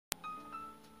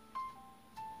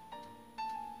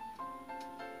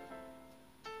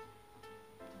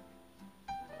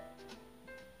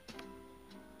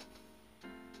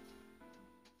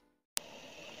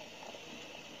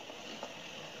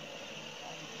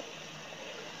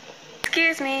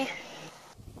Excuse me.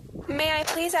 May I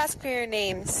please ask for your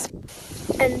names?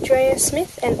 Andrea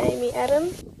Smith and Amy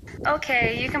Adam.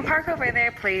 Okay, you can park over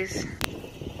there, please.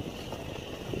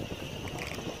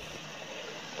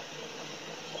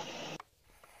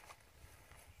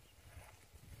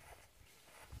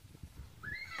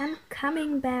 I'm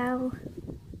coming, Belle.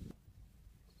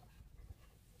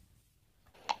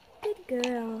 Good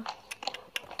girl.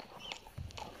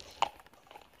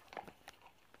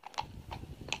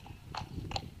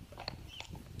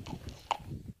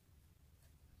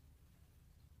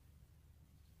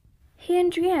 Hey,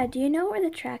 Andrea, do you know where the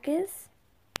track is?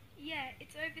 Yeah,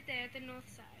 it's over there, the north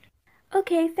side.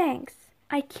 Okay, thanks.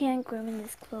 I can't grow in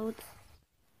these clothes.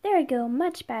 There we go,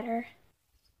 much better.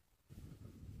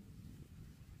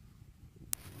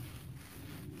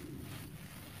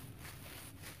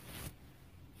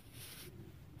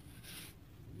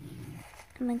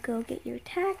 I'm gonna go get your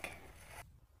tack.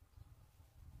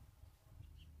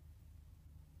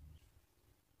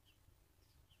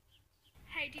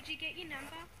 Hey, did you get your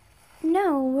number?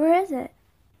 No, where is it?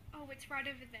 Oh, it's right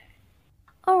over there.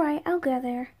 Alright, I'll go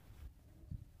there.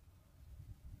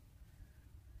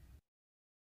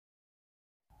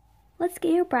 Let's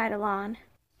get your bridle on.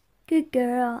 Good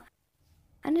girl.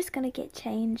 I'm just gonna get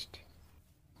changed.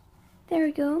 There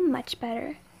we go, much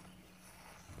better.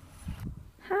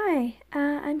 Hi,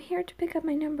 I'm here to pick up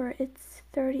my number. It's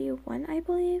 31, I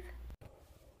believe.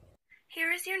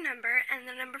 Here is your number and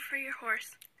the number for your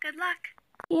horse. Good luck.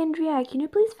 Hey, Andrea, can you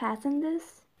please fasten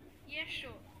this? Yeah, sure.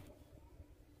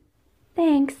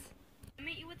 Thanks. I'll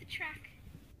meet you at the track.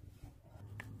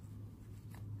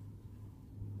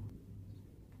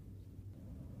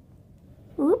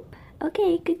 Whoop.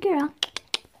 Okay, good girl.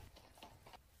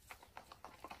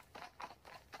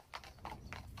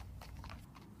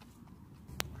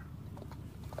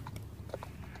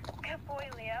 Good boy,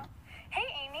 Leo. Hey,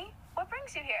 Amy, what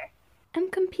brings you here? I'm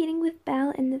competing with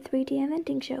Belle in the 3D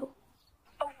eventing show.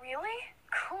 Oh, really?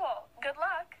 Cool. Good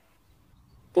luck.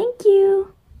 Thank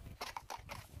you.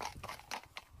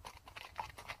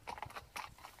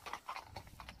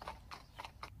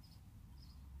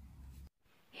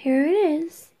 Here it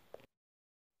is.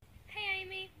 Hey,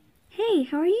 Amy. Hey,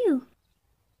 how are you?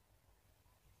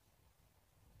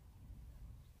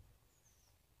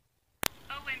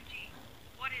 OMG,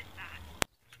 what is that?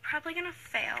 It's probably gonna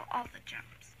fail all the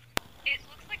jumps. It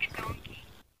looks like a donkey.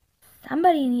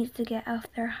 Somebody needs to get off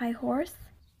their high horse.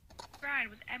 Ride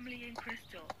with Emily and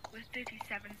Crystal with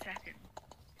 37 seconds.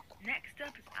 Next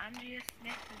up is Andrea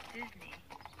Smith with Disney.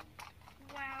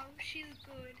 Wow, she's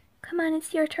good. Come on,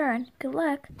 it's your turn. Good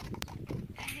luck.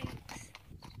 Thanks.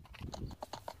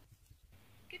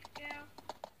 Good girl.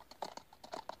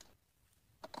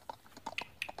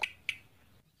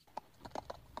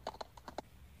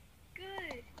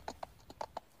 Good.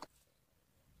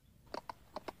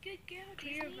 Good girl,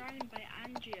 Clear Disney. round by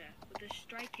Andrea with a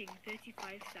striking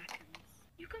 35 seconds.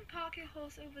 You can park your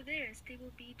horse over there in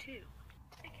stable B2.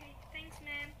 Okay, thanks,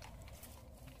 ma'am.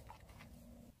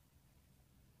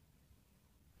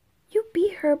 You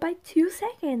beat her by 2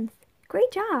 seconds.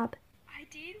 Great job. I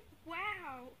did?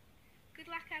 Wow. Good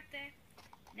luck out there.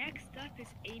 Next up is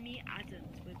Amy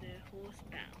Adams with her horse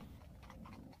Belle.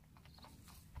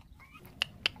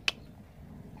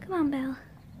 Come on, Belle.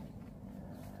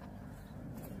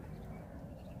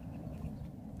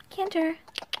 Canter.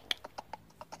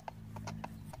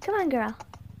 Come on, girl.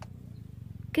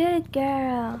 Good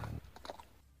girl.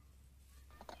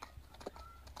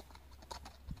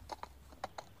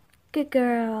 Good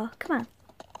girl. Come on.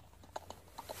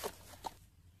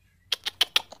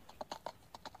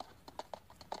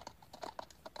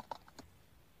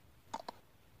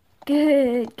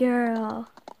 Good girl.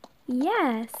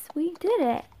 Yes, we did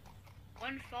it.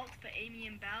 One fault for Amy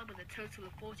and Belle with a total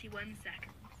of 41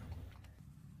 seconds.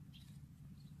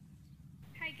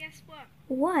 Hey, guess what?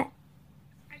 What?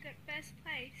 I got first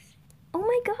place. Oh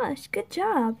my gosh, good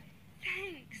job.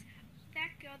 Thanks.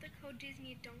 That girl that called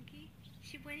Disney a donkey,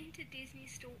 she went into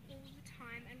Disney's store all the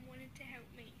time and wanted to help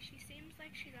me. She seems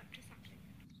like she's up to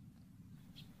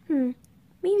something.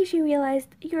 Maybe she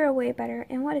realized you were way better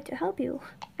and wanted to help you.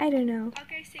 I don't know. I'll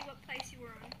go see what place you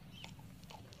were on.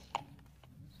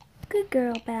 Good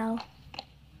girl, Belle.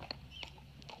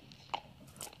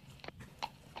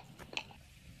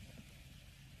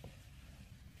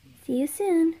 See you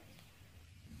soon.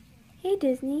 Hey,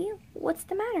 Disney, what's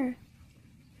the matter?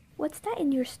 What's that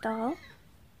in your stall?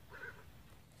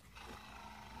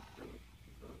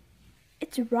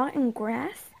 It's rotten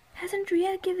grass? Has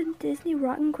Andrea given Disney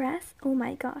rotten grass? Oh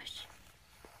my gosh.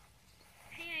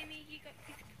 Hey, Amy, you got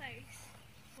fifth place.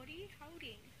 What are you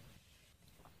holding?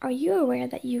 Are you aware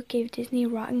that you gave Disney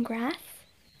rotten grass?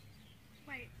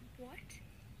 Wait, what?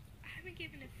 I haven't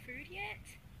given her food yet?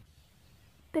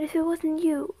 But if it wasn't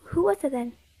you, who was it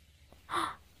then?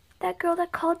 That girl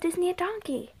that called Disney a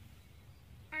donkey.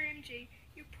 OMG,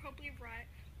 you're probably right.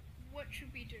 What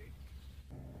should we do?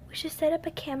 We should set up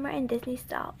a camera in Disney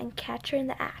style and catch her in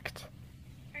the act.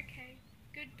 Okay,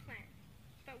 good plan.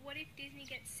 But what if Disney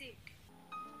gets sick?